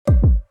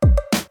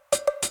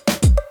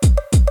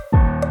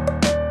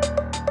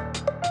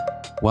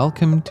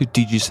Welcome to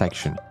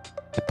DigiSection,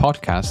 a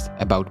podcast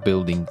about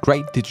building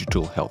great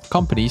digital health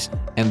companies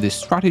and the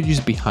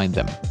strategies behind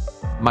them.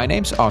 My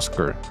name's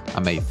Oscar.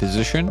 I'm a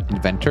physician,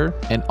 inventor,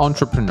 and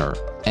entrepreneur,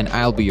 and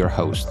I'll be your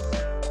host.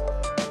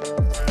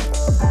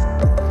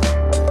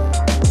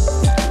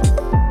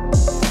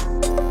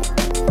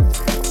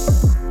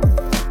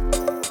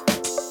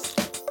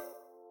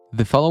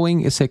 The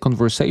following is a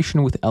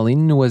conversation with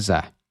Aline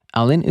Noizat.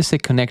 Aline is a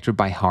connector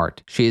by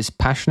heart. She is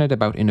passionate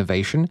about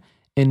innovation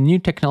and new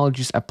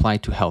technologies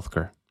applied to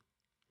healthcare.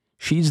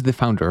 She is the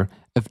founder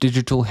of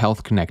Digital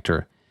Health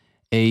Connector,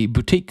 a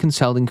boutique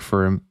consulting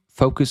firm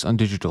focused on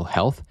digital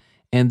health,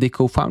 and the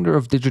co-founder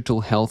of Digital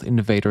Health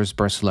Innovators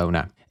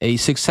Barcelona, a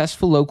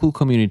successful local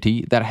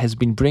community that has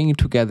been bringing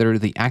together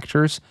the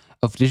actors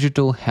of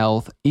digital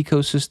health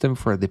ecosystem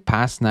for the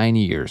past 9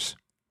 years.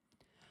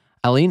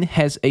 Aline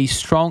has a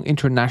strong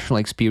international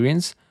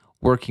experience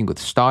working with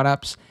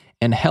startups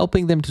and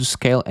helping them to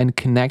scale and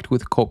connect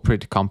with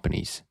corporate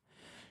companies.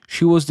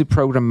 She was the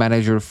program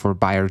manager for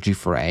Bayer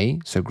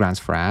G4A, so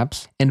Grants for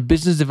Apps, and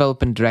business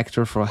development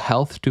director for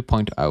Health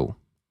 2.0.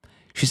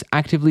 She's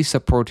actively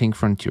supporting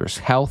Frontiers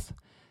Health,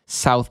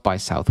 South by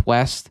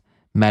Southwest,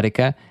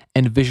 Medica,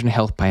 and Vision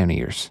Health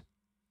Pioneers.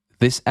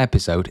 This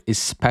episode is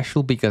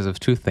special because of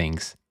two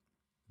things.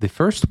 The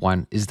first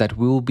one is that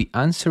we will be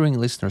answering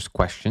listeners'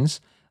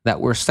 questions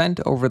that were sent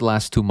over the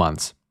last 2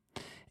 months.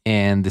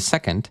 And the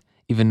second,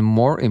 even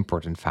more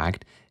important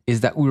fact,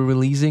 is that we're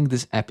releasing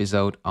this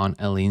episode on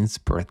Aline's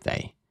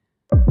birthday.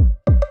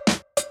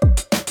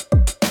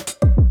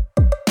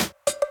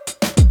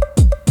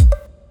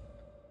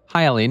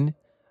 Hi, Aline.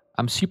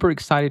 I'm super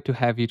excited to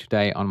have you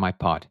today on my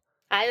pod.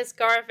 Hi,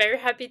 Oscar. Very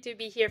happy to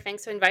be here.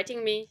 Thanks for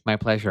inviting me. My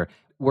pleasure.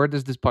 Where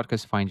does this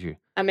podcast find you?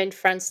 I'm in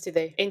France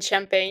today, in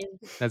Champagne.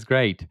 That's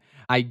great.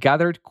 I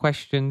gathered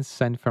questions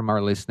sent from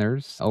our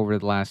listeners over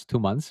the last 2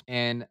 months,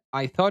 and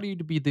I thought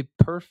you'd be the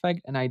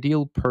perfect and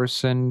ideal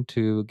person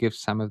to give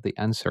some of the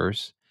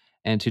answers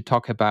and to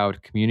talk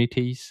about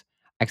communities,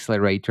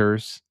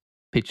 accelerators,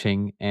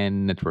 pitching,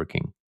 and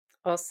networking.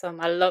 Awesome.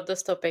 I love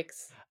those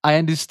topics. I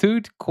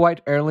understood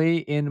quite early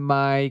in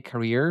my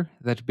career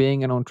that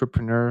being an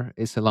entrepreneur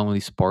is a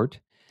lonely sport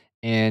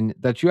and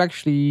that you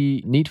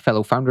actually need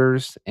fellow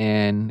founders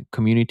and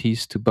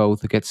communities to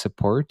both get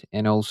support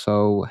and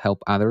also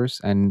help others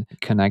and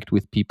connect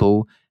with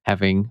people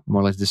having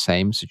more or less the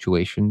same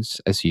situations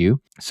as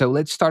you. So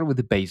let's start with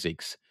the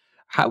basics.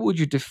 How would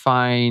you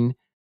define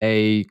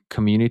a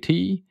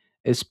community,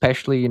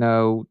 especially,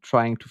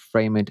 trying to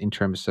frame it in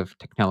terms of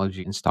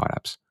technology and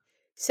startups?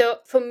 So,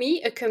 for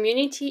me, a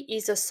community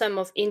is a sum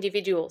of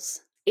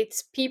individuals.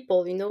 It's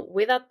people,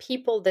 without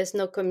people, there's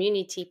no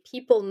community.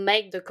 People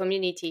make the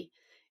community.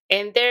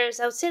 And I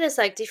would say there's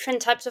like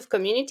different types of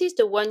communities.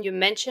 The one you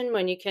mentioned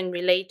when you can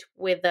relate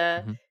with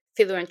Mhm.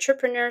 fellow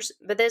entrepreneurs,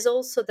 but there's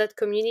also that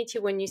community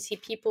when you see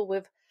people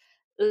with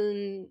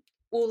who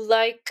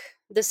like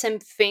the same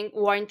thing,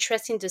 who are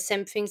interested in the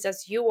same things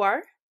as you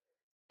are.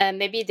 And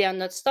maybe they are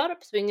not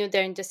startups, but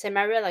they're in the same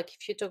area. Like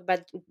if you talk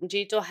about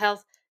digital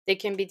health, they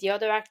can be the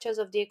other actors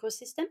of the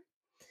ecosystem.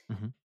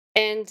 Mhm.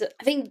 And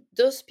I think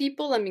those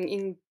people, I mean,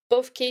 in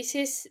both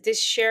cases, they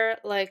share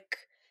like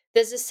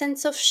there's a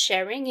sense of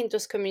sharing in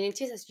those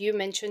communities, as you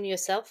mentioned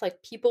yourself.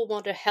 Like people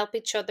want to help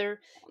each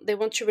other. They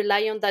want to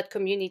rely on that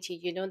community.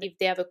 If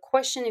they have a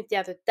question, if they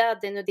have a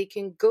doubt, they know they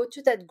can go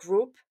to that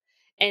group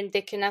and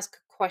they can ask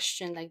a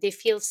question. Like they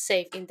feel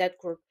safe in that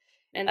group.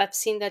 And I've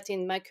seen that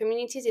in my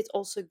communities. It's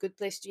also a good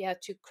place to have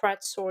to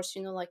crowdsource,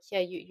 like, yeah,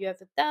 you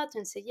have a doubt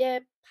and say, yeah,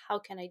 how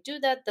can I do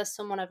that? Does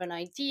someone have an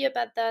idea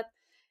about that?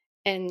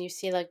 And you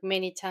see like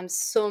many times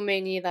so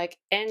many like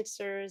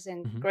answers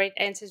and Mhm. great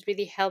answers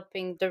really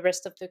helping the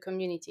rest of the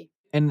community.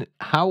 And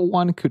how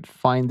one could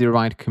find the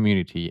right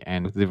community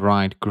and the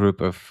right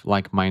group of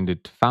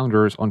like-minded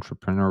founders,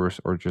 entrepreneurs,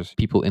 or just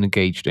people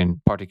engaged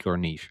in particular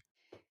niche.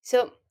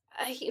 So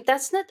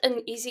that's not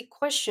an easy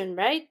question,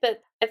 right?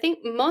 But I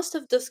think most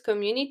of those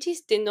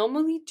communities, they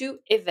normally do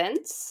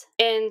events.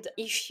 And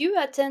if you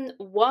attend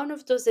one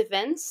of those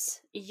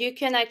events, you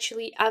can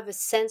actually have a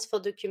sense for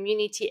the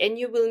community and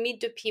you will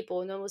meet the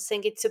people. And I was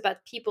saying it's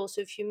about people.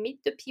 So if you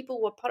meet the people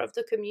who are part of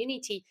the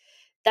community,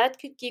 that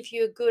could give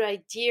you a good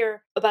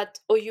idea about,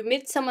 or you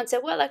meet someone and say,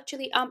 well,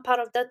 actually, I'm part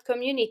of that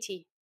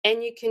community.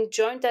 And you can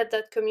join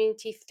that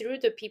community through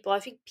the people. I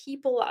think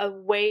people are a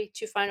way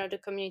to find other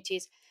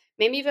communities,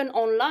 maybe even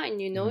online,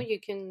 Mhm. you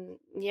can,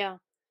 yeah,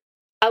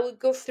 I would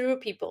go through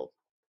people.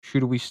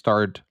 Should we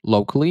start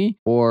locally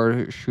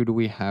or should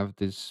we have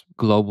this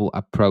global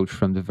approach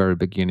from the very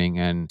beginning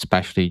and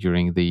especially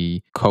during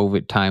the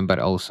COVID time, but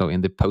also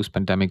in the post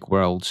pandemic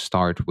world,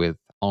 start with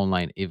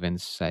online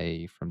events,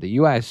 say from the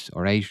US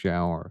or Asia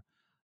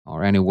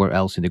or anywhere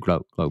else in the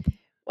globe?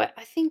 Well,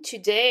 I think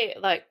today,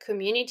 like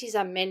communities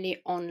are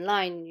mainly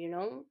online,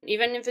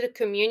 Even if the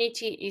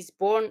community is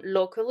born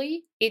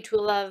locally, it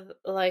will have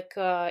like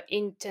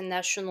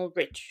international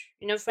reach.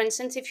 For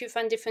instance, if you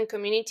find different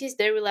communities,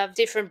 they will have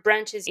different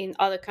branches in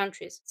other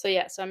countries. So,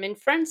 yeah, so I'm in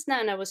France now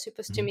and I was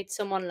supposed to Mhm. meet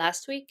someone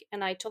last week.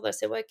 And I told her, I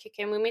said, well, okay,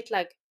 can we meet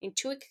like in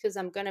 2 weeks? Because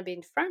I'm going to be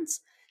in France.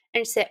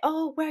 And she said,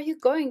 oh, where are you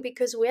going?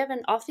 Because we have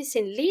an office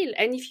in Lille.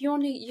 And if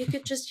you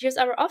could just use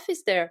our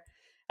office there.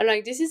 And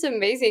like this is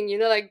amazing,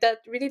 like that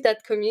really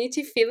that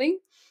community feeling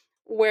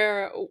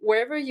where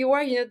wherever you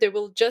are, they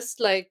will just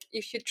like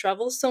if you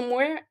travel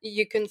somewhere,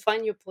 you can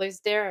find your place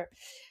there.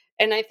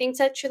 And I think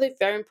it's actually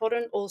very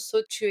important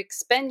also to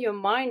expand your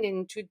mind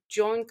and to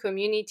join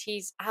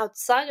communities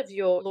outside of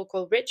your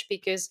local reach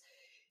because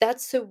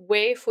that's a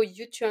way for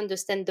you to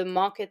understand the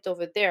market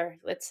over there.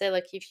 Let's say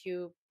like if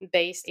you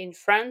based in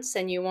France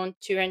and you want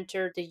to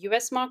enter the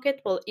US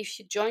market, well if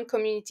you join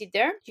community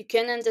there, you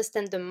can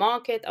understand the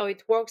market, how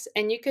it works,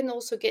 and you can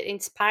also get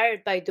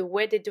inspired by the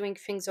way they're doing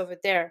things over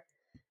there.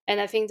 And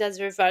I think that's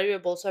very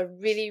valuable. So I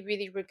really,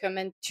 really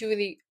recommend to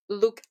really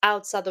look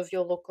outside of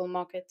your local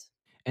market.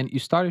 And you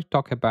started to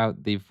talk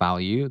about the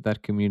value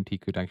that community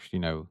could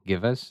actually,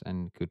 give us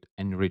and could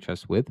enrich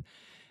us with.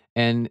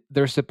 And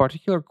there's a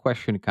particular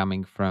question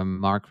coming from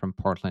Mark from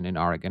Portland in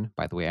Oregon.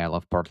 By the way, I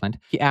love Portland.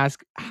 He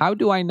asked, how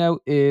do I know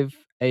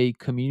if a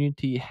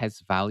community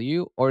has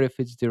value or if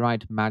it's the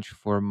right match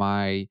for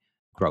my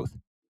growth?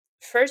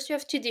 First, you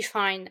have to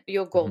define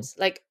your Hmm. goals.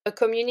 Like a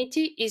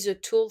community is a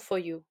tool for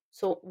you.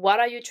 So, what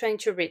are you trying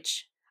to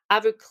reach?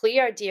 Have a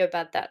clear idea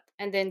about that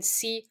and then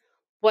see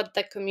what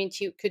that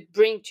community could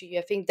bring to you.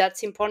 I think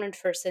that's important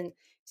first. And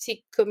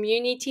see,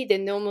 community, they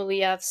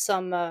normally have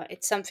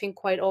it's something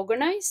quite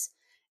organized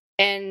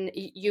and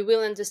you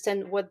will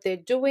understand what they're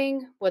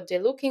doing, what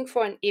they're looking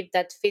for, and if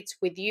that fits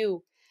with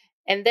you.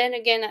 And then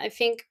again, I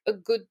think a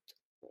good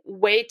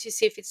way to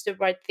see if it's the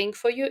right thing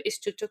for you is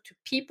to talk to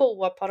people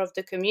who are part of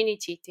the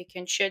community. They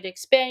can share the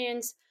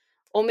experience,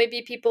 or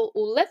maybe people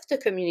who left the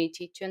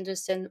community to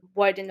understand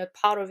why they're not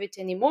part of it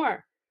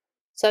anymore.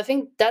 So I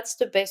think that's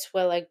the best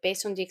way, like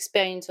based on the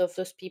experience of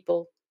those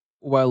people.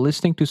 While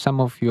listening to some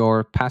of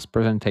your past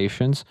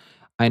presentations,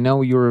 I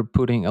know you're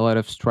putting a lot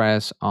of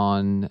stress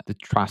on the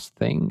trust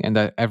thing and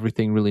that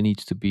everything really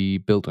needs to be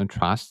built on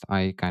trust.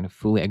 I kind of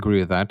fully agree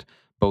with that,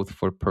 both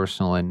for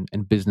personal and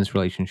business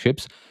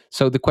relationships.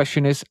 So the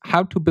question is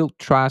how to build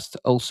trust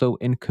also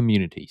in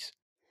communities.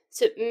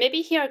 So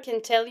maybe here I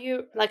can tell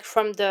you, like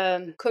from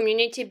the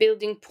community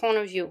building point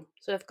of view.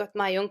 So I've got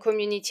my own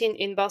community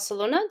in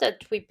Barcelona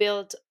that we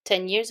built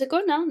 10 years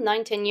ago now,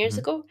 9, 10 years Hmm.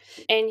 ago.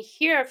 And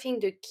here I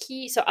think the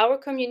key, so our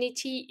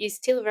community is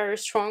still very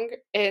strong.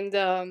 And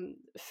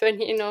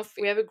funny enough,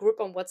 we have a group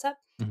on WhatsApp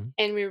Hmm.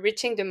 and we're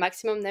reaching the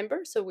maximum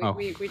number. So we, Oh.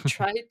 we, we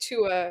try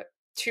to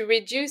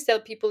reduce, tell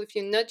people if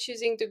you're not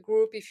using the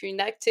group, if you're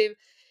inactive,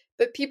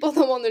 but people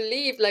don't want to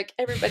leave. Like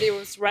everybody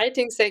was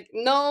writing saying,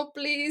 no,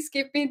 please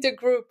keep me in the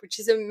group, which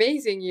is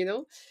amazing.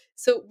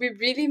 So we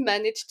really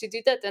managed to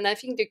do that. And I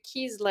think the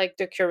key is like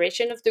the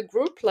curation of the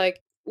group.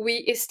 Like we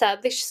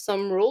establish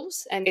some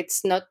rules and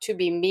it's not to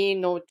be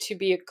mean or to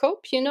be a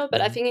cope,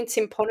 but I Hmm. think it's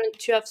important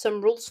to have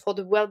some rules for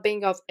the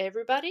well-being of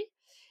everybody.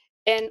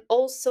 And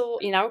also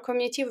in our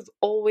community, we've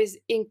always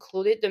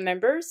included the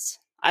members.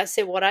 I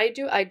say what I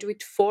do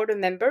it for the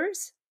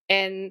members.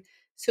 And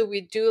so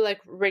we do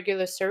like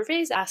regular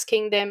surveys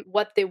asking them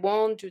what they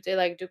want. Do they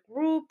like the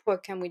group?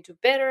 What can we do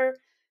better?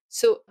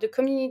 So the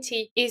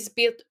community is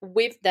built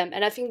with them.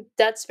 And I think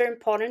that's very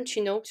important,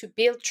 to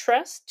build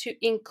trust, to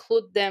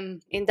include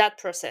them in that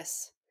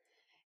process.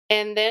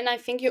 And then I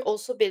think you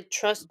also build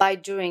trust by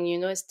doing,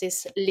 it's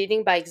this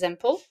leading by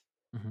example,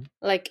 Hmm.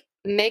 like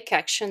make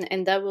action,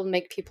 and that will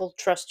make people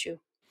trust you.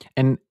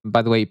 And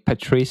by the way,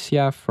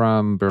 Patricia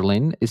from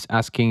Berlin is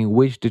asking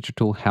which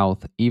digital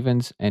health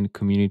events and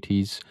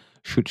communities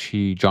should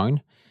she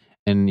join?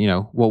 And,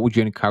 what would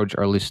you encourage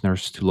our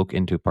listeners to look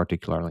into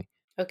particularly?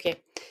 Okay.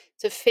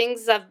 So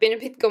things have been a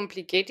bit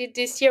complicated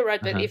this year,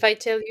 right? But Uh-huh. if I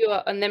tell you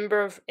a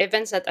number of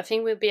events that I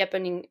think will be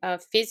happening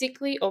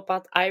physically or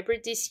part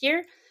hybrid this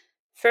year,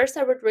 first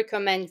I would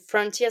recommend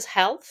Frontiers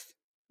Health.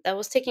 That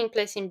was taking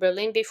place in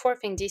Berlin before. I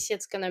think this year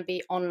it's going to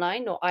be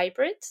online or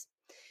hybrid.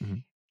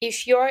 Mhm.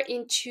 If you're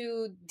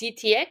into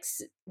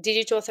DTX,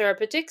 digital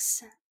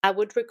therapeutics, I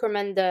would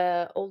recommend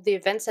all the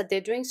events that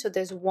they're doing. So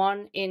there's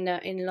one in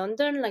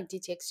London, like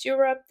DTX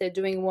Europe. They're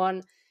doing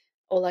one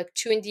or like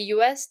two in the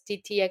US,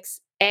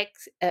 DTX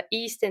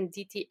East and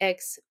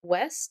DTX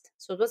West.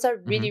 So those are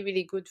really, Mhm.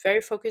 really good,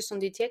 very focused on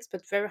DTX,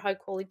 but very high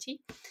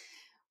quality.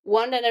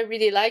 One that I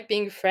really like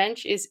being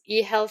French is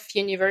eHealth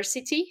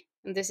University.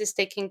 And this is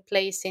taking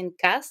place in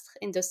Castres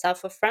in the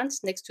south of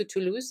France, next to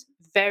Toulouse.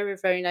 Very,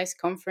 very nice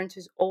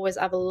conferences. Always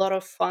have a lot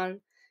of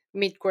fun,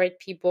 meet great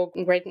people,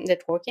 great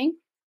networking.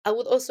 I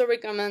would also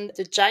recommend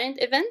the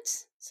Giant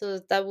event. So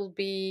that will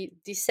be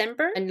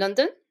December in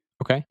London.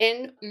 Okay.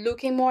 And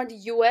looking more at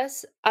the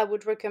US, I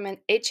would recommend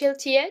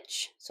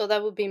HLTH. So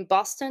that would be in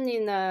Boston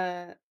in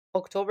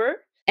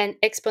October. and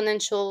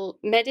exponential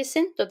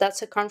medicine. So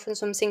that's a conference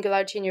from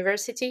Singularity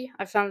University.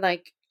 I found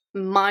like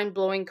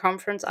mind-blowing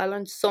conference. I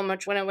learned so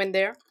much when I went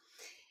there.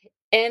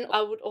 And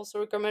I would also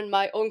recommend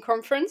my own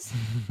conference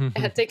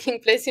taking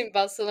place in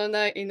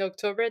Barcelona in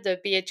October, the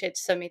BHH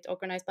Summit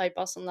organized by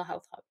Barcelona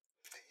Health Hub.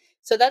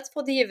 So that's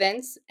for the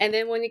events. And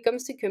then when it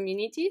comes to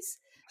communities,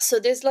 so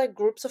there's like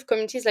groups of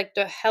communities like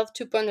the Health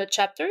 2.0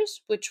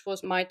 chapters, which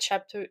was my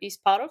chapter is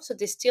part of. So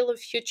there's still a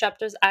few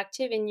chapters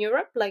active in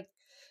Europe, like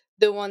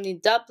the one in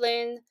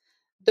Dublin,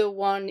 the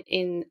one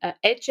in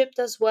Egypt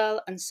as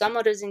well, and some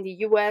others in the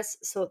US.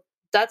 So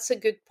that's a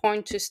good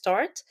point to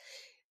start.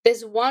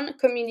 There's one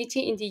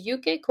community in the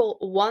UK called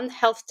One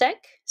Health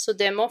Tech. So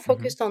they're more Mhm.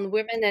 focused on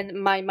women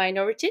and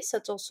minorities.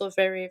 That's also a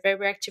very,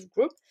 very active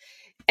group.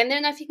 And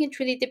then I think it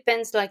really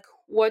depends like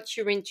what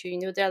you're into. You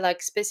know, there are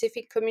like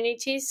specific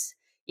communities.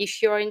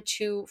 If you're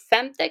into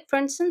femtech, for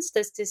instance,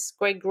 there's this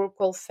great group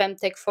called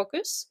Femtech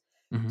Focus.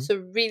 Mhm. So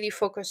really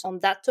focus on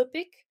that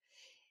topic.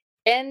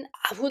 And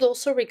I would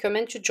also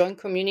recommend to join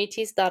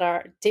communities that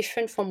are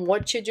different from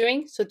what you're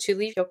doing. So to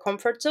leave your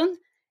comfort zone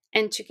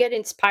and to get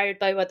inspired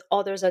by what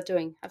others are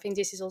doing. I think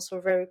this is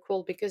also very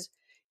cool because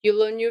you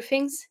learn new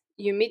things,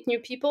 you meet new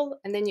people,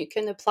 and then you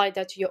can apply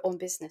that to your own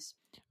business.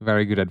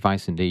 Very good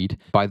advice indeed.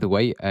 By the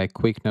way, a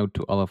quick note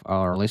to all of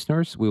our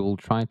listeners: we will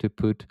try to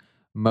put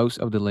most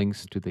of the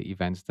links to the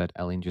events that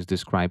Ellen just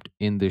described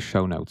in the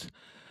show notes.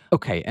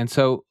 Okay, and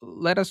so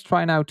let us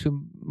try now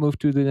to move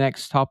to the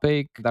next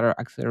topic that are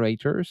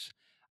accelerators.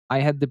 I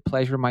had the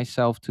pleasure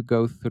myself to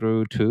go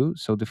through two.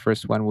 So the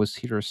first one was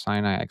Cedar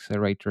Sinai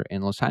Accelerator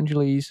in Los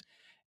Angeles.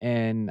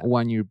 And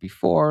 1 year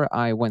before,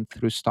 I went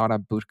through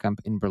Startup Bootcamp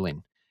in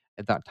Berlin,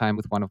 at that time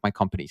with one of my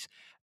companies.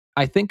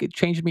 I think it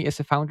changed me as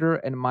a founder,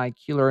 and my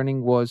key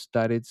learning was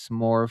that it's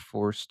more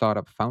for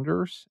startup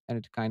founders, and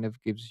it kind of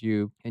gives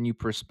you a new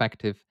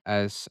perspective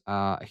as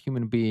a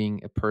human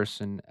being, a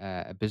person,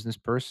 a business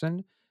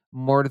person,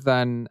 more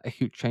than a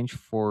huge change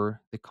for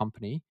the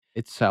company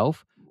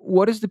itself.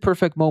 What is the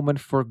perfect moment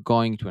for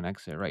going to an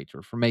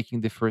accelerator, for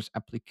making the first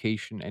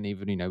application, and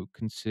even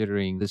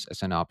considering this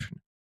as an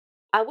option?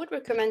 I would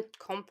recommend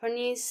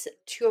companies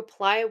to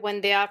apply when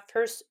they have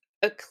first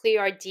a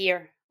clear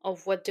idea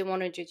of what they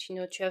want to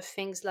do, to have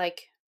things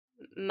like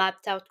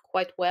mapped out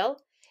quite well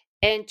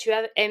and to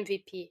have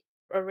MVP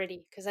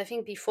already. Because I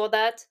think before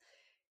that,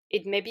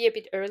 it may be a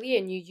bit early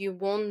and you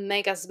won't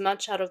make as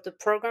much out of the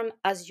program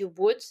as you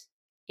would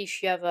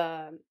if you have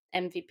a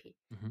MVP.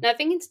 Mhm. And I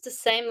think it's the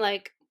same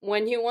like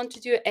when you want to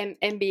do an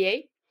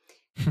MBA,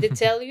 they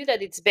tell you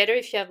that it's better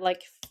if you have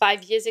like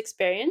 5 years Yeah.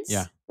 experience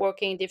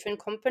working in different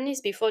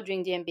companies before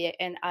doing the MBA.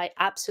 And I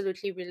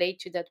absolutely relate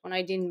to that. When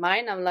I did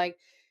mine, I'm like,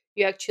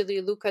 you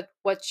actually look at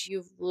what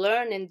you've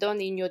learned and done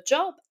in your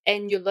job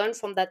and you learn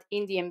from that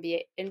in the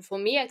MBA. And for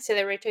me,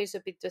 accelerator is a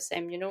bit the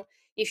same.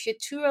 If you're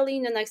too early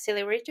in an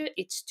accelerator,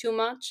 it's too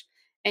much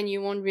and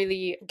you won't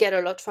really get a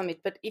lot from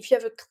it. But if you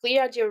have a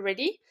clear idea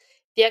already,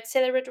 the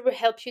accelerator will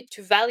help you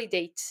to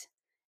validate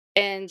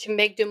and to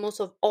make the most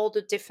of all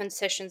the different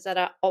sessions that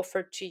are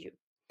offered to you.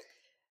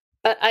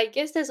 But I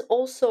guess there's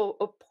also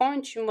a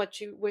point in what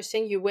you were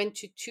saying you went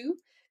to two.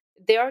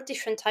 There are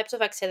different types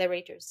of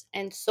accelerators,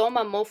 and some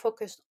are more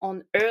focused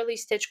on early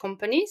stage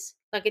companies,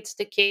 like it's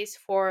the case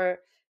for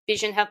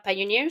Vision Health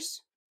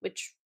Pioneers,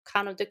 which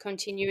kind of the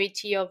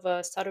continuity of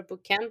a startup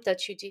bootcamp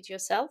that you did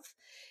yourself.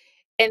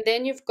 And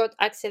then you've got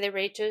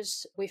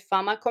accelerators with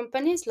pharma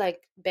companies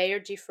like Bayer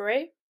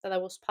G4A that I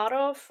was part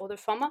of for the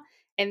pharma.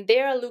 And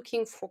they are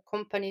looking for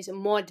companies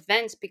more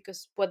advanced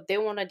because what they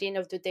want at the end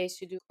of the day is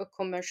to do a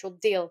commercial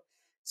deal.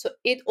 So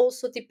it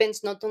also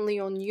depends not only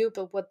on you,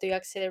 but what the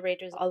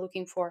accelerators are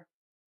looking for.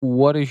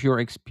 What is your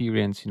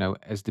experience,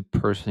 as the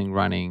person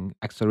running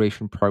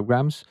acceleration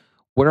programs?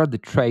 What are the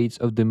traits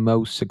of the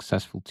most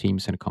successful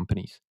teams and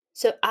companies?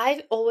 So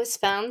I've always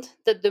found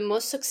that the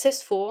most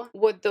successful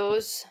were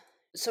those.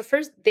 So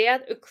first, they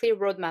had a clear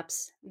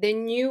roadmaps. They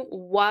knew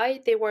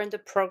why they were in the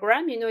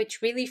program.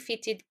 It really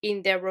fitted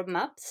in their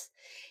roadmaps.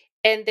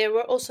 And there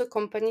were also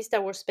companies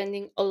that were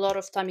spending a lot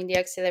of time in the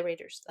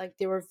accelerators. Like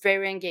they were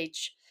very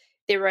engaged.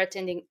 They were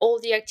attending all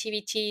the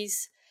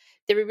activities.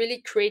 They were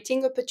really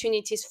creating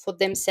opportunities for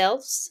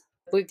themselves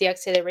with the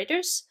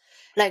accelerators.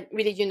 Like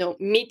really,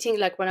 meeting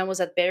like when I was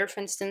at Bayer,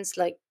 for instance,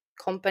 like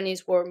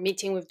companies were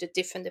meeting with the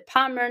different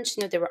departments,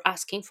 they were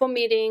asking for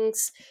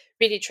meetings,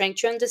 really trying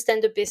to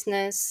understand the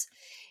business.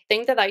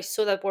 Thing that I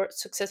saw that were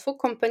successful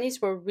companies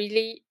were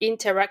really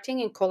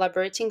interacting and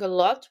collaborating a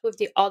lot with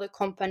the other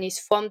companies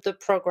from the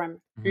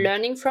program, Mhm.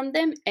 learning from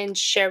them and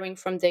sharing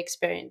from the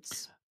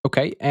experience.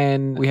 Okay,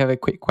 and we have a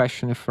quick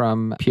question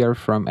from Pierre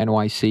from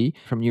NYC,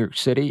 from New York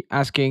City,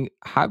 asking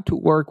how to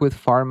work with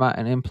pharma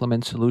and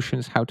implement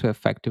solutions, how to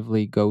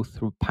effectively go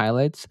through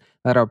pilots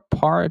that are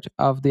part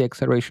of the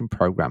acceleration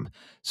program.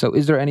 So,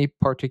 is there any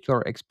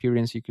particular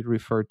experience you could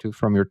refer to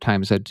from your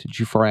times at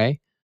G4A?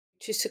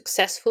 To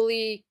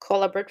successfully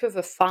collaborate with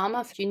a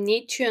pharma, you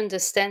need to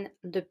understand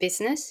the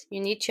business.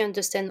 You need to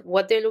understand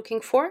what they're looking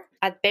for.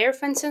 At Bayer,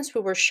 for instance, we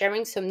were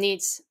sharing some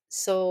needs.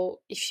 So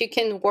if you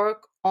can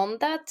work on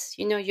that.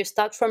 You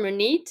start from a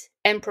need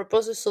and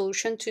propose a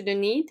solution to the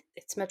need.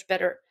 It's much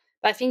better.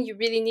 But I think you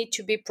really need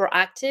to be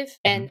proactive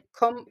Hmm. and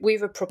come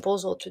with a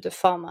proposal to the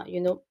pharma,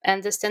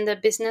 understand their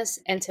business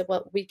and say,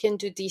 well, we can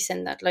do this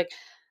and that. Like,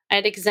 I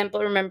had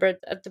example, remember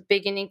at the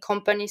beginning,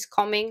 companies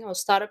coming or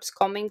startups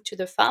coming to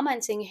the pharma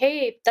and saying,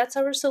 hey, that's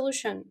our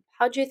solution.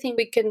 How do you think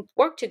we can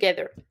work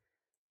together?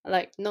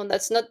 Like, no,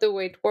 that's not the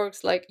way it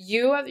works. Like,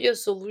 you have your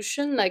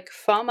solution, like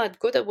pharma are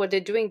good at what they're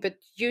doing, but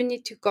you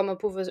need to come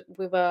up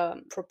with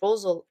a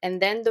proposal.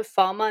 And then the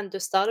pharma and the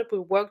startup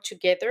will work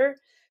together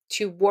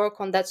to work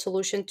on that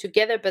solution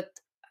together. But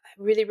I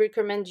really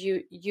recommend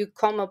you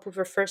come up with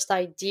a first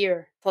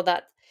idea for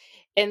that.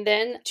 And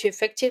then to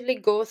effectively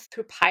go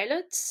through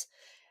pilots,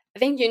 I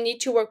think you need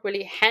to work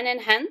really hand in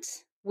hand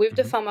with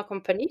the Hmm. pharma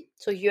company.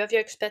 So you have your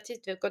expertise,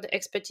 they've got the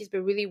expertise,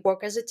 but really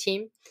work as a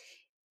team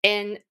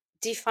and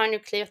define a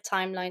clear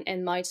timeline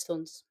and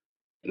milestones.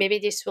 Maybe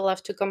this will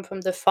have to come from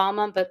the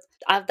pharma, but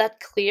have that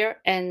clear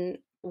and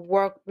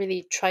work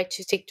really try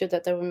to stick to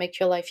that. That will make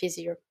your life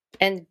easier.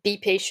 And be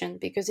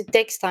patient because it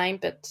takes time,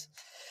 but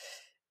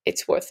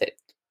it's worth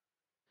it.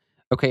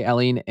 Okay,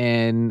 Aline,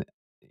 and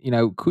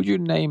could you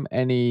name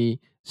any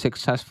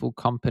successful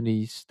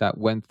companies that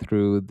went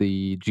through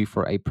the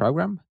G4A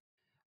program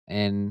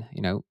and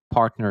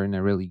partner in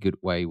a really good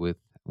way with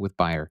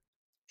Bayer?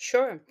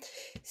 Sure.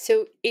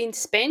 So in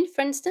Spain,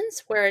 for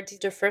instance, where I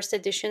did the first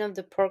edition of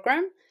the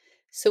program,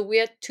 so we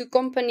had two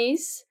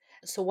companies.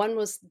 So one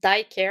was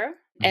Diecare,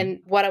 Hmm.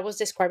 and what I was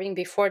describing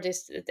before,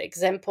 this the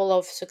example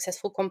of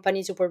successful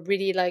companies who were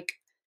really like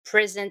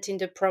present in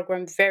the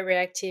program, very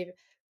active,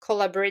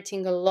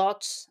 collaborating a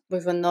lot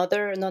with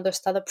another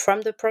startup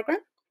from the program.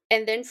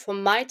 And then for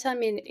my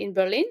time in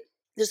Berlin,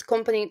 this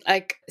company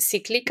like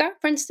Cyclica,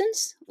 for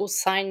instance, will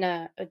sign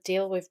a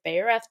deal with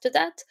Bayer after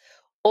that,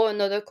 or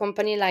another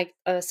company like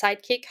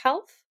Sidekick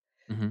Health,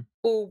 Hmm.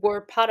 who were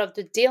part of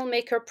the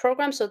Dealmaker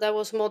program. So that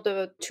was more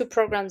the two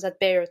programs at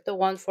Bayer, the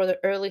one for the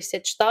early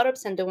stage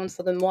startups and the one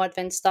for the more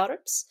advanced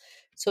startups.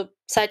 So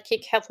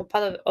Sidekick Health were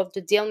part of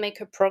the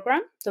Dealmaker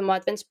program, the more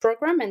advanced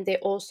program, and they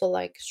also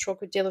like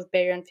struck a deal with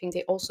Bayer and think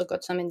they also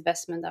got some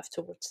investment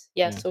afterwards.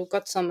 Yeah, Yeah. so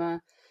got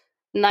some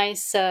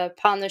nice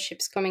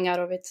partnerships coming out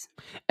of it.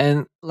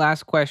 And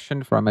last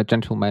question from a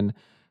gentleman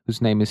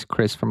whose name is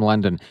Chris from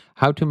London: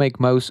 how to make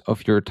most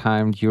of your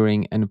time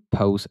during and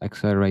post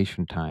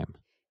acceleration time?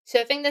 So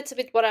I think that's a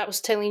bit what I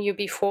was telling you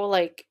before,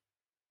 like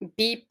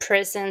be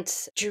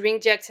present during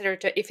the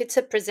accelerator. If it's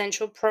a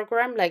presential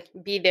program, like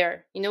be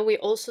there. We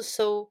also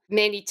saw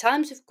many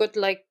times we've got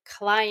like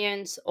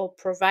clients or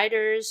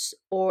providers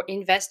or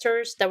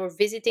investors that were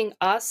visiting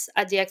us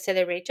at the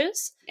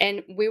accelerators,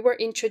 and we were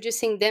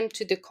introducing them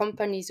to the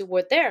companies who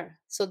were there.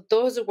 So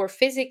those who were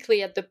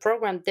physically at the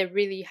program, they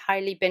really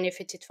highly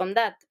benefited from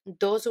that.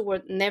 Those who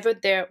were never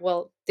there,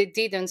 well, they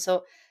didn't.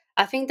 So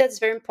I think that's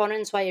very important.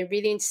 That's why I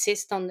really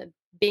insist on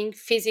being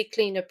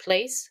physically in a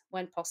place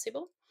when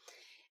possible.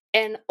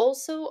 And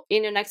also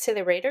in an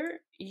accelerator,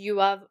 you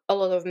have a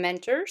lot of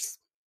mentors.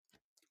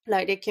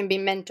 Like they can be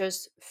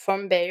mentors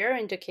from Bayer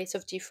in the case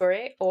of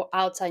G4A or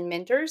outside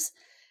mentors.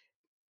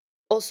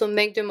 Also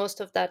make the most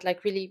of that,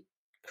 like really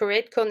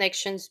create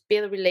connections,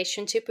 build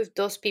relationship with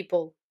those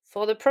people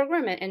for the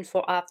program and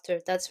for after.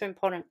 That's very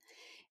important.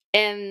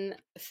 And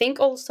think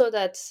also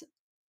that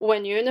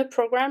when you're in a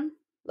program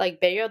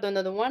like Bayer,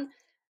 another one,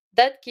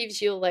 that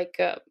gives you like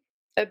a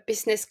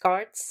business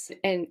cards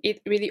and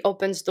it really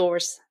opens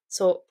doors.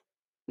 So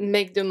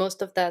make the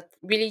most of that.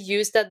 Really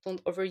use that.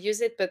 Don't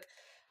overuse it. But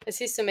I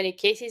see so many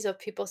cases of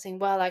people saying,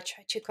 "Well, I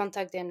tried to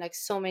contact them like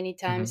so many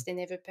Hmm. times. They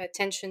never pay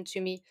attention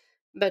to me."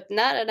 But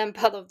now that I'm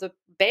part of the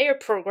Bayer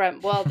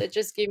program, well, they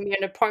just give me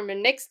an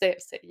appointment next day. I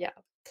say, yeah,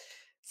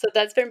 so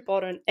that's very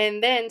important.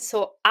 And then,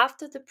 so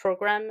after the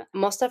program,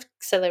 most of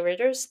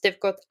accelerators, they've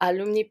got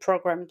alumni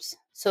programs.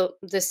 So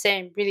the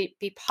same, really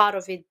be part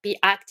of it, be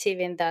active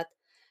in that.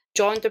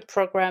 Join the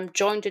program,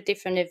 join the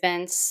different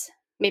events,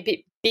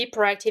 maybe be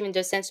proactive in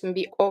the sense,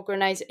 maybe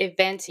organize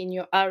events in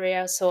your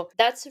area. So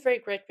that's a very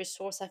great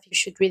resource. I think you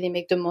should really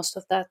make the most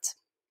of that.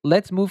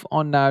 Let's move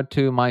on now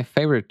to my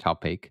favorite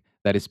topic,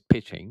 that is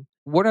pitching.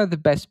 What are the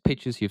best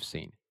pitches you've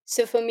seen?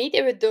 So for me,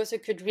 there were those who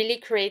could really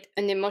create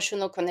an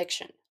emotional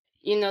connection.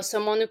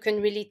 Someone who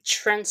can really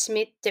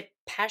transmit the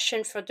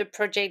passion for the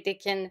project. They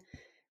can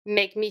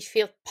make me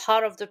feel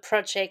part of the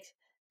project.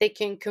 They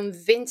can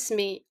convince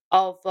me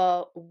of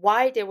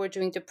why they were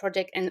doing the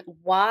project and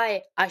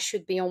why I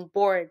should be on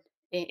board.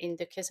 In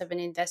the case of an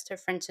investor,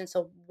 for instance,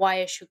 of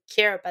why I should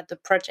care about the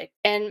project.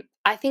 And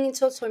I think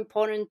it's also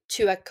important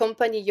to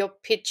accompany your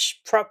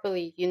pitch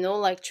properly,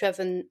 like to have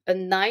a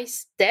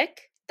nice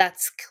deck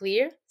that's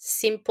clear,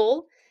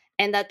 simple,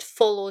 and that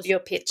follows your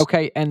pitch.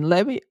 Okay, and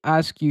let me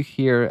ask you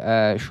here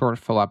a short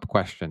follow up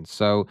question.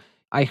 So,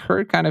 I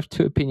heard kind of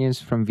two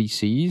opinions from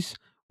VCs.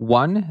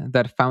 One,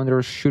 that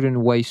founders shouldn't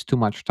waste too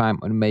much time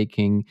on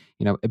making,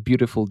 a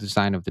beautiful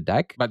design of the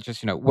deck, but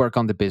just, work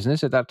on the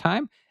business at that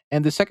time.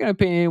 And the second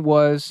opinion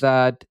was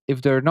that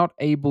if they're not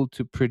able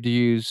to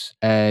produce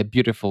a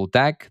beautiful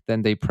deck,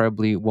 then they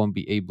probably won't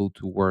be able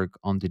to work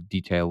on the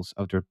details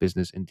of their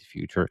business in the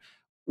future.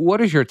 What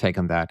is your take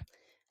on that?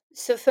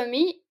 So for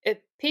me, a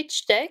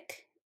pitch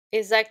deck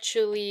is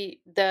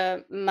actually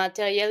the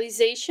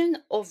materialization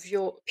of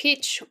your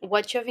pitch,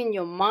 what you have in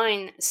your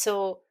mind.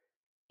 So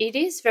it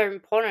is very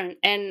important.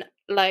 And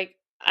like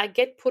I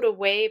get put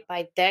away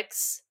by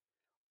decks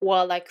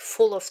were like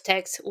full of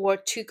text or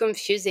too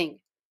confusing.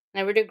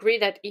 And I would agree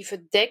that if a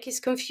deck is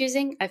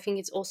confusing, I think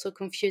it's also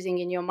confusing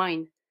in your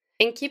mind.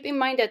 And keep in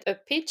mind that a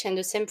pitch and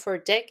the same for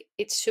a deck,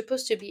 it's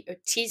supposed to be a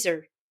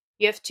teaser.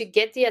 You have to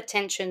get the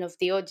attention of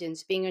the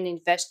audience, being an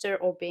investor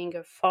or being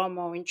a farm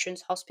or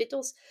insurance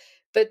hospitals.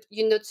 But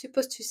you're not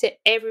supposed to say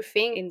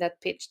everything in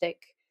that pitch deck.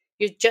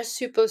 You're just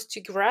supposed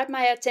to grab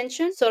my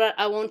attention so that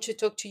I want to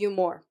talk to you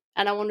more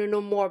and I want to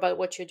know more about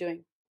what you're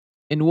doing.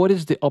 And what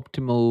is the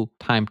optimal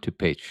time to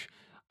pitch?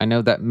 I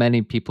know that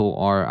many people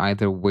are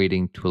either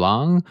waiting too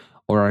long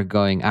or are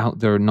going out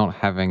there not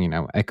having,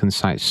 a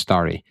concise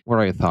story. What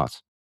are your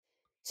thoughts?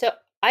 So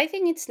I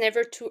think it's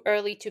never too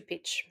early to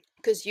pitch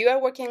because you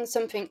are working on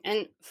something.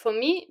 And for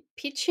me,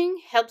 pitching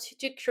helps you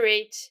to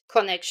create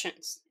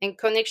connections, and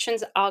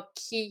connections are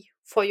key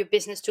for your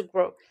business to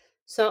grow.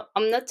 So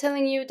I'm not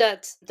telling you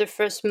that the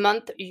first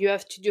month you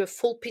have to do a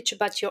full pitch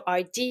about your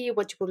idea,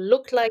 what it will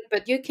look like,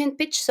 but you can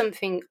pitch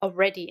something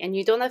already and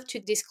you don't have to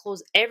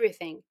disclose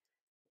everything.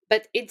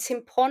 But it's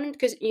important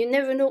because you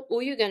never know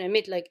who you're gonna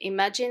meet. Like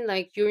imagine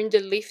like you're in the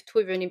lift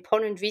with an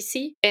important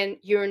VC and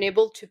you're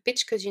unable to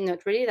pitch because you're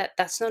not ready.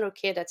 That's not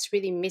okay. That's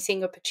really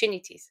missing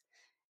opportunities.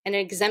 And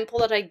an example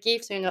that I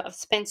give, so, I've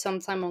spent some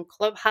time on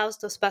Clubhouse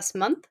this past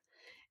month,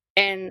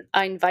 and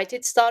I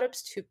invited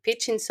startups to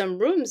pitch in some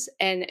rooms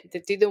and they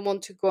didn't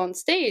want to go on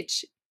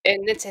stage.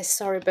 And then say,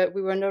 sorry, but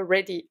we were not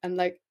ready. I'm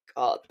like,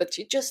 God, but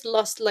you just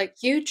lost like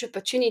huge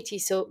opportunity.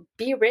 So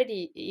be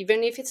ready,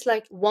 even if it's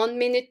like 1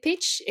 minute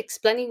pitch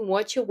explaining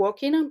what you're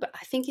working on. But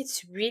I think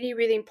it's really,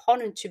 really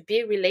important to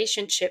build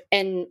relationship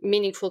and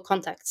meaningful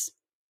contacts.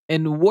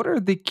 And what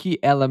are the key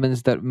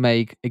elements that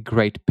make a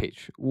great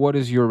pitch? What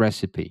is your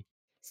recipe?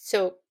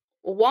 So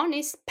one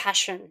is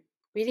passion.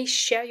 Really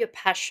share your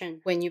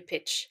passion when you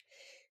pitch.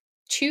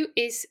 Two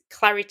is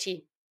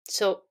clarity.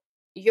 So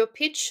your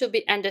pitch should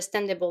be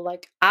understandable.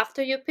 Like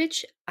after your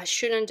pitch, I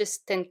should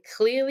understand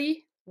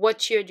clearly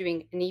what you're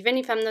doing. And even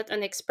if I'm not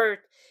an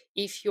expert,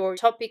 if your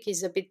topic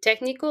is a bit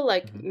technical,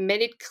 like Mhm.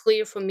 made it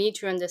clear for me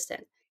to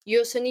understand. You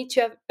also need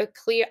to have a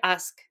clear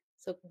ask.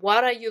 So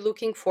what are you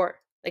looking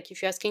for? Like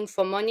if you're asking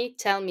for money,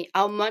 tell me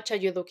how much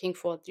are you looking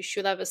for? You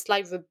should have a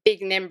slide with a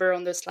big number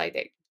on the slide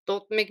deck.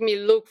 Don't make me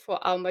look for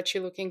how much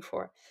you're looking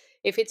for.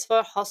 If it's for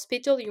a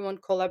hospital, you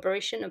want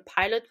collaboration, a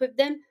pilot with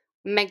them,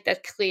 make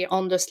that clear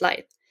on the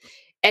slide.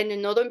 And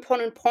another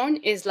important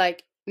point is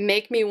like,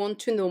 make me want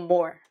to know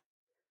more.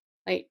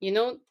 Like,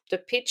 the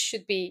pitch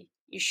should be,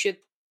 you should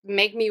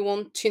make me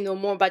want to know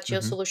more about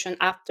your Mhm. solution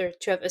after,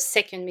 to have a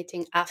second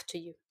meeting after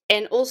you.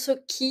 And also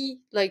key,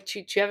 like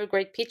to have a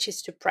great pitch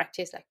is to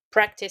practice, like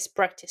practice,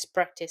 practice,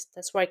 practice.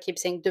 That's why I keep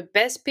saying the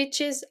best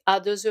pitches are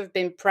those who have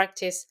been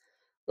practiced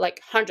like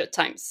 100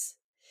 times.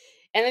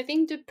 And I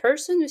think the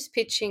person who's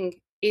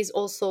pitching is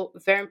also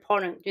very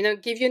important.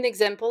 Give you an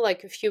example.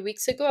 Like a few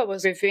weeks ago, I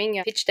was reviewing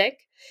a pitch deck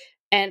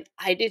and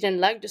I didn't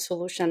like the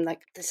solution.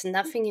 Like, there's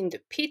nothing in the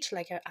pitch.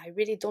 Like, I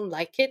really don't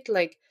like it.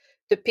 Like,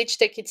 the pitch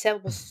deck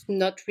itself was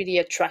not really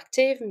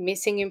attractive,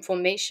 missing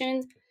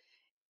information.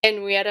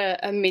 And we had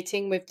a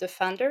meeting with the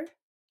founder.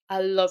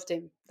 I loved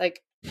him.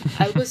 Like,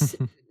 I was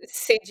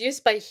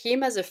seduced by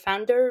him as a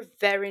founder,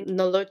 very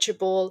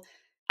knowledgeable.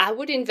 I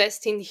would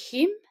invest in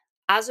him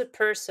as a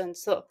person.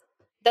 So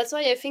that's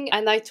why I think,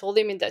 and I told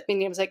him in that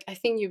meeting, I was like, I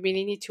think you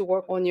really need to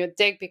work on your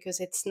deck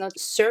because it's not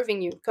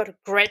serving you. You've got a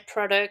great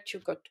product,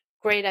 you've got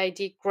great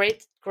idea,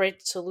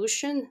 great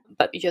solution,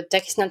 but your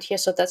deck is not here.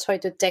 So that's why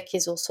the deck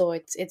is also,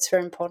 it's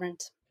very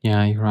important.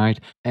 Yeah, you're right.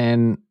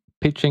 And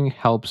pitching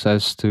helps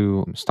us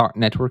to start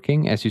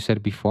networking, as you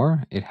said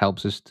before. It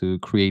helps us to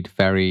create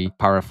very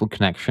powerful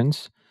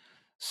connections.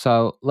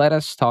 So let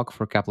us talk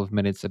for a couple of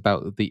minutes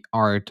about the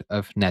art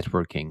of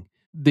networking.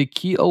 The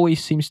key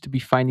always seems to be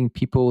finding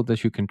people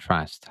that you can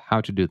trust.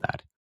 How to do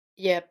that?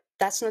 Yeah,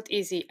 that's not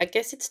easy. I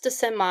guess it's the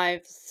same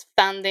as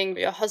finding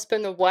your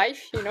husband or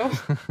wife.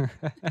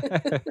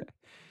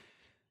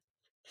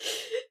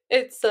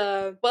 It's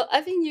well,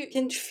 I think you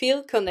can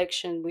feel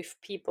connection with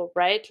people,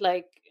 right?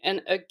 Like,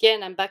 and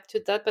again, I'm back to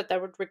that, but I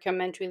would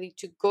recommend really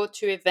to go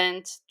to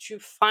events, to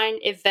find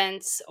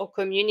events or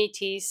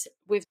communities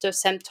with the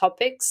same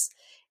topics.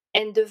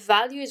 And the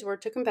values, we're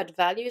talking about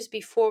values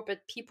before,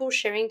 but people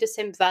sharing the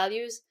same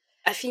values,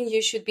 I think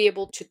you should be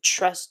able to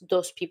trust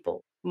those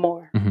people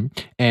more. Mhm.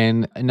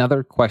 And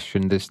another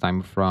question, this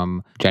time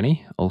from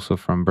Jenny, also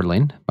from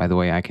Berlin. By the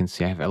way, I can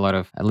see I have a lot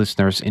of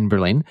listeners in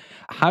Berlin.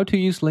 How to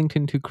use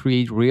LinkedIn to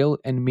create real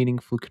and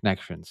meaningful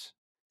connections?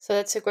 So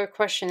that's a great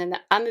question. And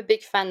I'm a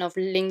big fan of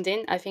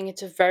LinkedIn. I think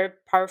it's a very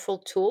powerful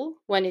tool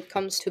when it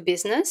comes to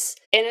business.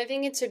 And I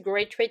think it's a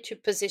great way to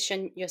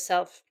position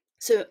yourself.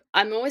 So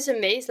I'm always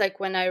amazed,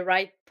 like when I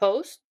write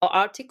posts or Hmm.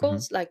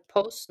 articles, like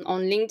posts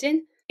on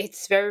LinkedIn,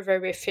 it's very,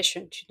 very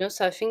efficient, you know.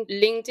 So I think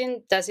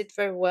LinkedIn does it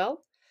very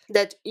well,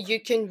 that you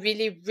can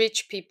really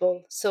reach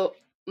people. So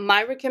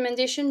my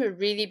recommendation would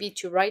really be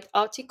to write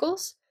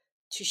articles,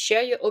 to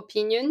share your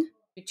opinion,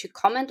 to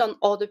comment on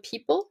other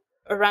people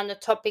around a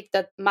topic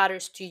that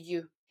matters to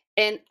you.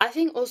 And I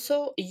think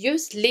also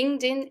use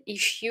LinkedIn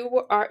if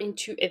you are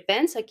into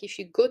events, like if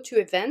you go to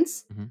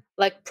events, Hmm.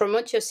 like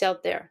promote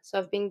yourself there. So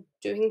I've been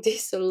doing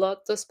this a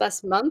lot this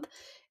past month,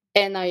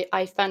 and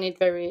I found it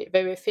very,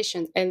 very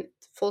efficient. And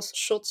for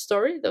short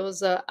story, there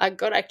was I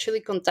got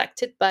actually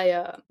contacted by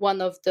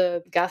one of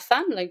the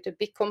GAFAM, like the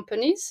big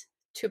companies,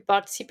 to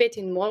participate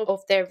in more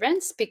of their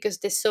events because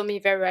they saw me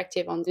very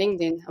active on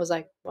LinkedIn. I was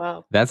like,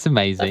 wow, That's that's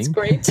amazing.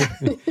 great.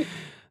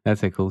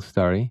 That's a cool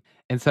story.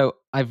 And so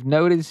I've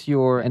noticed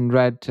your and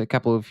read a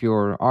couple of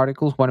your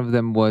articles. One of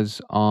them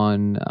was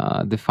on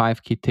the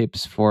 5 key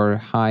tips for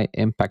high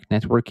impact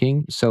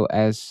networking. So,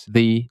 as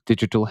the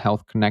digital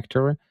health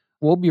connector,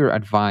 what will be your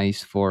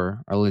advice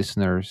for our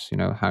listeners? You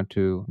know, how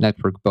to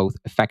network both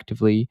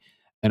effectively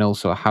and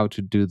also how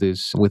to do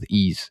this with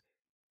ease.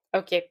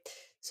 Okay,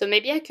 so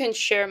maybe I can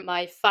share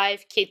my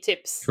 5 key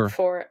tips Sure.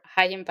 for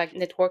high impact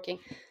networking.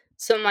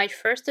 So my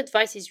first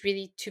advice is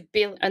really to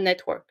build a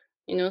network.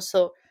 You know,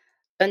 so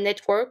a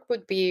network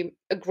would be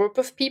a group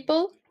of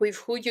people with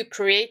who you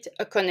create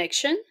a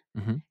connection,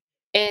 Hmm.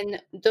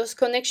 and those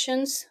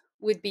connections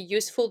would be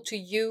useful to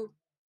you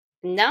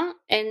now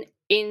and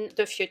in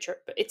the future.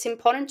 But it's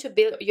important to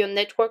build your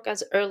network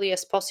as early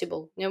as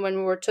possible. You know, when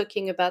we were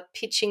talking about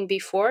pitching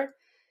before,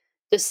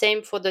 the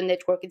same for the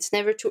network. It's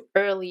never too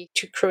early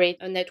to create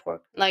a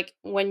network. Like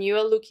when you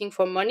are looking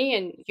for money,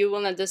 and you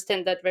will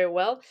understand that very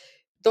well,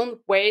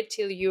 don't wait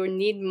till you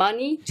need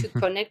money to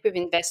connect with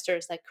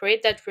investors. Like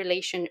create that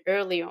relation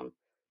early on.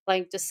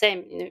 Like the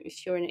same, you know,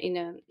 if you're in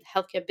a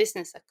healthcare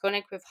business, like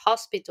connect with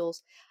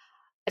hospitals.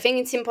 I think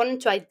it's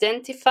important to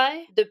identify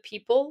the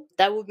people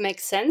that would make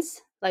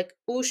sense, like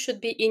who should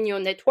be in your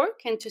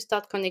network, and to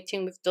start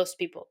connecting with those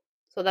people.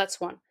 So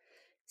that's one.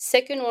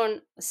 Second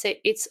one,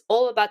 say it's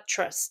all about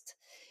trust.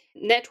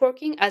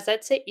 Networking, as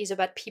I'd say, is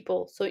about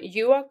people. So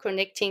you are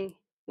connecting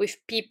with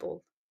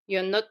people.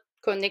 You're not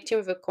connecting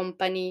with a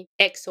company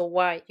X or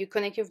Y. You're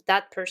connecting with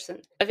that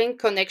person. I think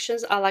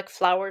connections are like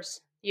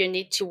flowers. You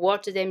need to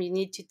water them, you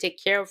need to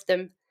take care of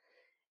them.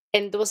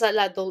 And those are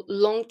like the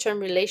long term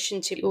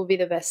relationship will be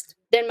the best.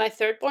 Then my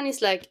third point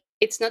is like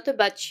it's not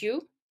about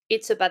you,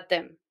 it's about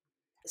them.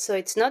 So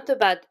it's not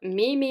about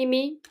me, me,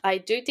 me. I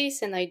do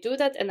this and I do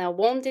that and I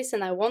want this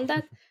and I want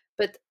that.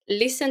 But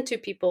listen to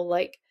people.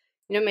 Like,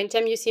 you know, many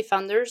times you see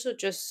founders who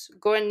just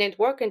go and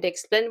network and they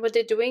explain what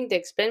they're doing, they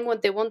explain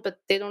what they want, but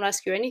they don't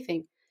ask you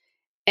anything.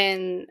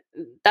 And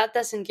that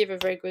doesn't give a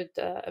very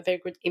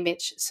good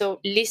image. So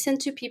listen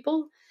to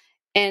people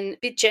and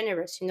be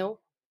generous, you know,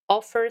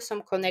 offer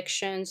some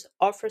connections,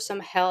 offer some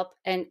help,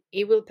 and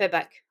it will pay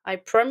back. I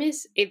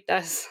promise it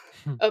does.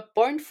 A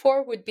point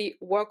four would be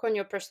work on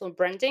your personal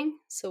branding.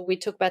 So we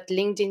talked about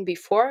LinkedIn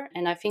before,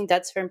 and I think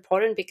that's very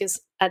important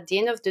because at the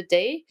end of the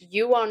day,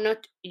 you are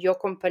not your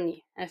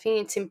company. I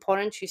think it's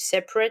important to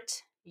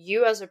separate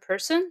you as a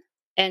person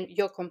and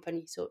your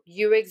company. So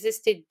you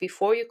existed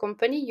before your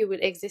company, you will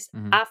exist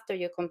Hmm. after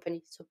your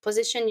company. So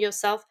position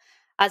yourself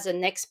as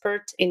an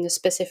expert in a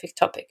specific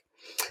topic.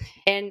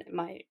 And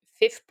my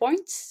fifth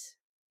point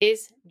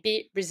is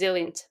be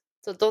resilient.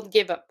 So don't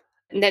give up.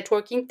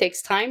 Networking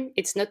takes time.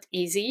 It's not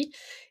easy.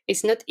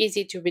 It's not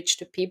easy to reach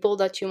the people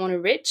that you want to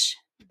reach.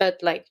 But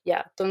like,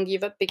 yeah, don't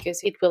give up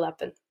because it will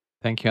happen.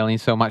 Thank you, Eileen,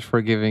 so much for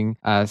giving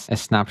us a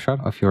snapshot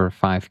of your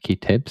 5 key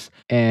tips.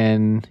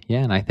 And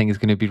yeah, and I think it's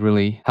going to be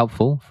really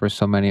helpful for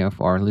so many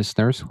of our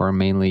listeners who are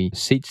mainly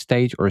seed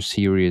stage or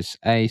Series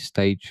A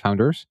stage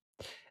founders.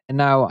 And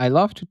now I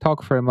love to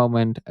talk for a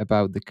moment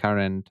about the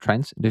current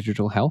trends in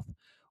digital health.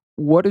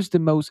 What is the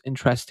most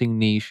interesting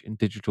niche in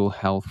digital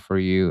health for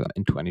you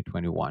in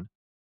 2021?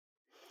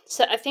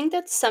 So I think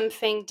that's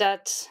something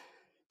that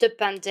the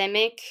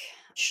pandemic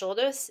showed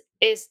us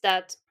is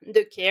that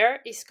the care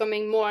is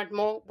coming more and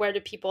more where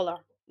the people are.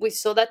 We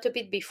saw that a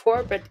bit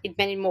before, but it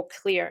made it more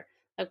clear.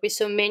 Like we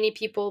saw many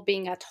people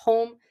being at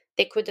home,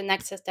 they couldn't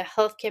access their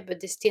healthcare, but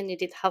they still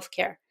needed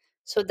healthcare.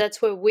 So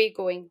that's where we're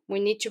going. We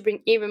need to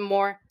bring even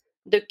more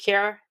the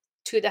care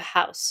to the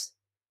house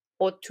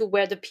or to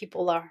where the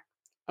people are,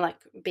 like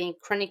being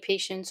chronic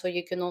patients, or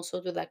you can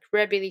also do like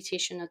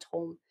rehabilitation at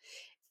home.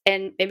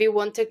 And maybe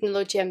one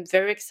technology I'm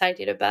very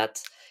excited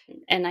about,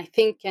 and I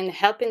think can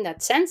help in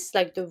that sense,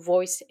 like the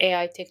voice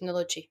AI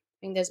technology. I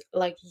think there's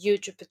like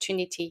huge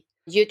opportunity,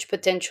 huge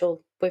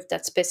potential with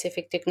that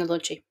specific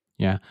technology.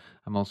 Yeah,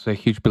 I'm also a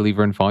huge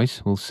believer in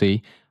voice. We'll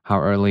see how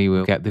early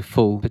we'll get the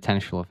full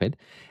potential of it.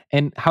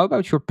 And how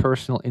about your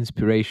personal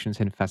inspirations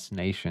and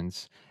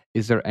fascinations?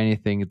 Is there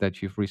anything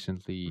that you've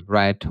recently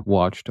read,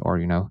 watched, or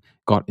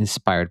got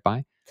inspired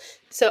by?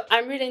 So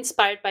I'm really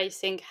inspired by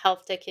seeing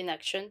health tech in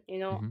action. You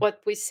know,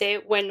 what we say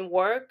when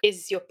work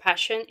is your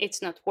passion,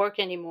 it's not work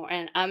anymore.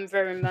 And I'm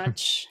very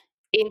much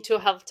into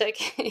health tech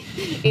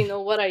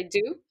what I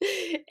do.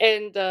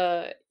 And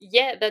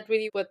yeah, that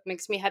really what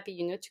makes me happy,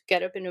 to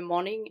get up in the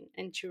morning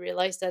and to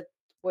realize that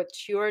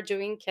what you are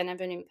doing can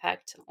have an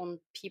impact on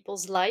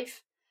people's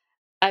life.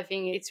 I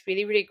think it's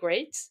really, really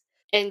great.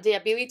 And the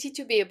ability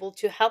to be able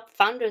to help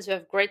founders who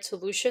have great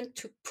solution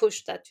to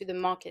push that to the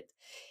market.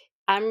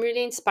 I'm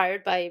really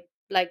inspired by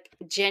like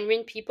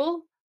genuine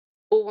people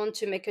who want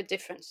to make a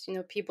difference.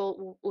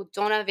 People who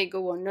don't have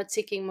ego, who are not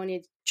seeking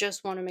money,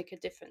 just want to make a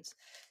difference.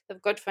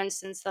 I've got, for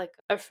instance, like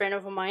a friend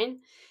of mine.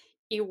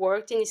 He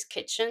worked in his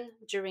kitchen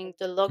during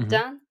the Hmm.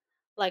 lockdown,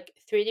 like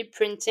 3D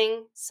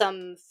printing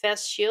some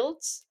face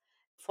shields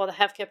for the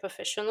healthcare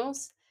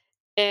professionals.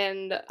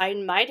 And I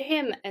admired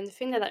him. And the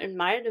thing that I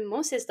admired the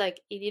most is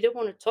like he didn't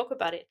want to talk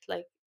about it.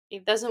 Like he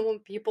doesn't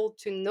want people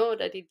to know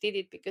that he did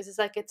it because it's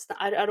like it's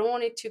not, I don't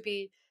want it to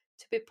be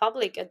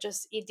public. I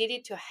just he did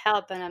it to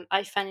help, and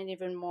I find it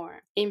even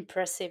more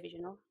impressive.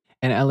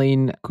 And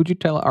Aline, could you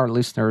tell our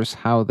listeners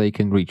how they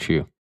can reach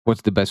you?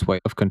 What's the best way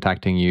of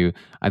contacting you,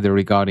 either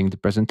regarding the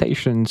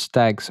presentations,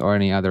 tags, or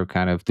any other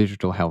kind of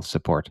digital health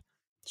support?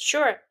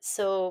 Sure.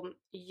 So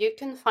you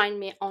can find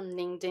me on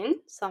LinkedIn.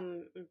 So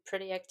I'm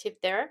pretty active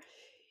there.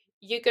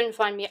 You can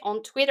find me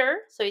on Twitter.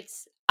 So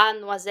it's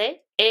Anoizet,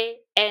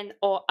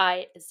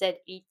 Anoizet.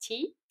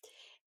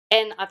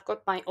 And I've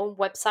got my own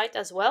website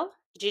as well,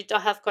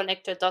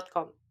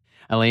 digitalhealthconnector.com.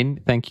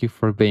 Aline, thank you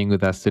for being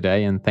with us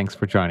today and thanks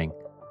for joining.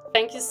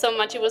 Thank you so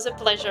much. It was a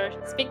pleasure.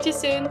 Speak to you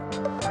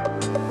soon.